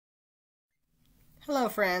Hello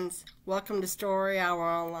friends, welcome to Story Hour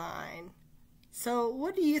Online. So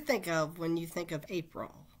what do you think of when you think of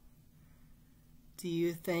April? Do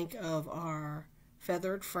you think of our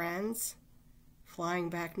feathered friends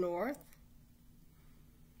flying back north?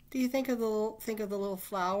 Do you think of the little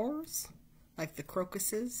flowers like the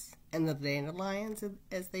crocuses and the dandelions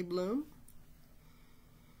as they bloom?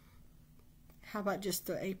 How about just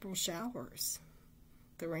the April showers,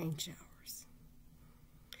 the rain showers?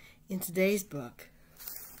 In today's book,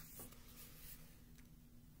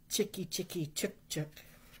 Chicky Chicky Chook Chook,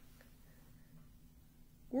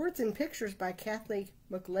 Words and Pictures by Cathy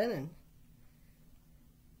MacLennan,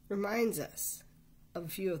 reminds us of a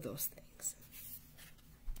few of those things.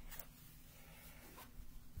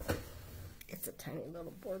 It's a tiny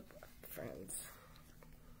little board book, friends.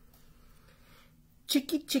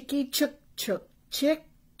 Chicky Chicky Chook Chook, chick,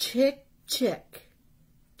 chick, chick.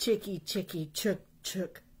 Chicky Chicky Chook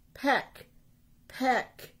Chook, peck,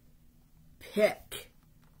 peck, pick.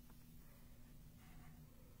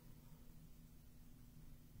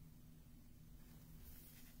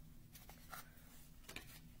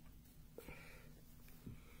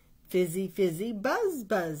 Fizzy, fizzy, buzz,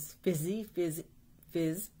 buzz. Fizzy, fizzy,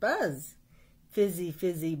 fizz, buzz. Fizzy,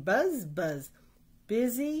 fizzy, buzz, buzz.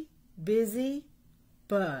 Busy, busy,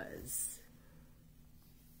 buzz.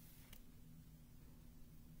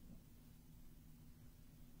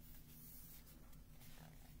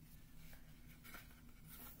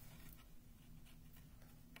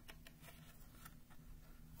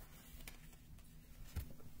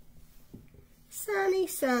 Sunny,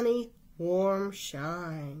 sunny, warm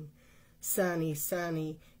shine. Sunny,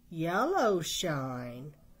 sunny, yellow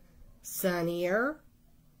shine. Sunnier,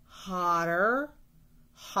 hotter,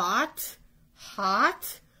 hot,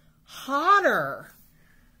 hot, hotter.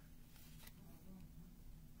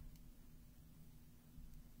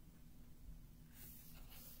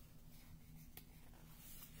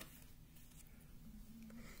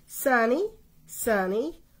 Sunny,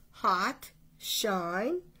 sunny, hot,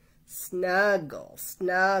 shine. Snuggle,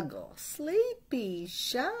 snuggle, sleepy,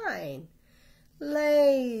 shine.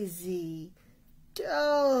 Lazy,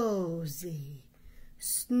 dozy,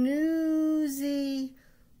 snoozy,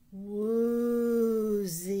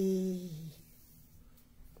 woozy.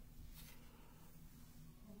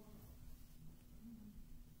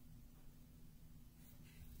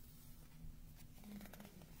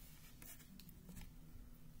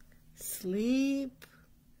 Sleep,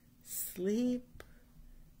 sleep,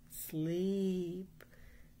 sleep,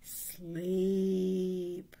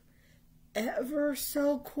 sleep, ever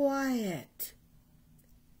so quiet,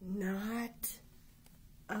 not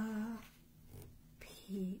a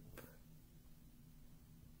peep.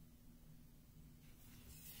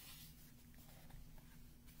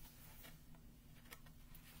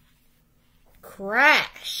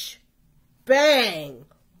 Crash, bang,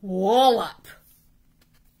 wallop.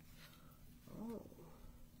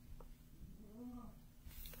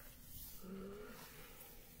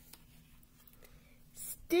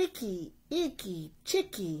 Sticky, icky,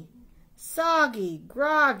 chicky, soggy,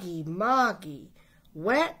 groggy, moggy,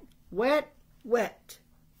 wet, wet, wet.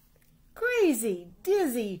 Crazy,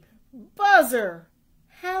 dizzy, buzzer,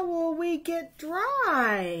 how will we get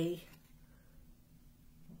dry?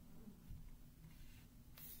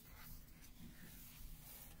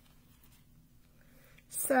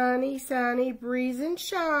 Sunny, sunny, breeze and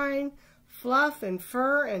shine, fluff and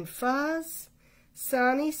fur and fuzz.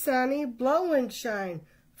 Sunny, sunny, blow and shine,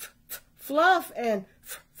 fluff and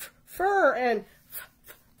fur and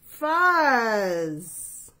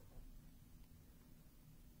fuzz.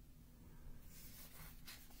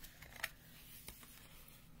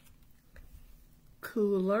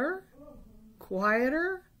 Cooler,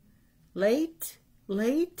 quieter, late,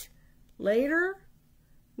 late, later.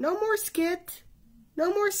 No more skit,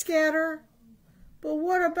 no more scatter. But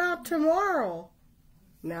what about tomorrow?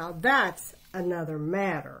 Now that's another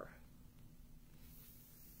matter.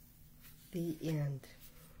 The end.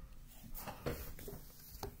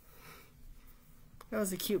 That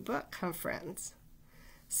was a cute book, huh, friends?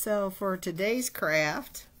 So for today's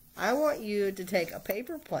craft, I want you to take a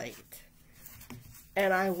paper plate,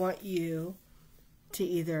 and I want you to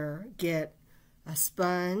either get a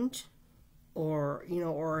sponge or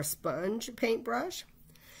a sponge paintbrush,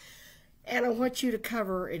 and I want you to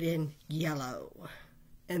cover it in yellow.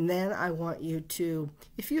 And then I want you to,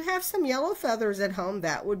 if you have some yellow feathers at home,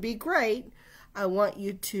 that would be great. I want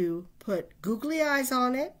you to put googly eyes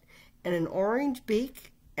on it and an orange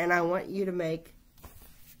beak, and I want you to make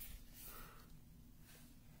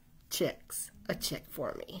chicks, a chick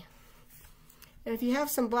for me. And if you have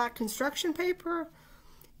some black construction paper,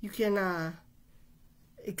 you can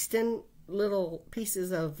extend little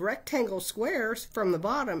pieces of rectangle squares from the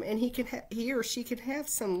bottom, and he or she can have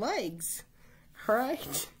some legs. All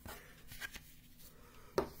right?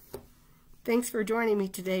 Thanks for joining me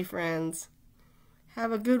today, friends.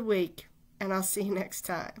 Have a good week, and I'll see you next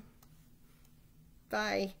time.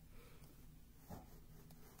 Bye.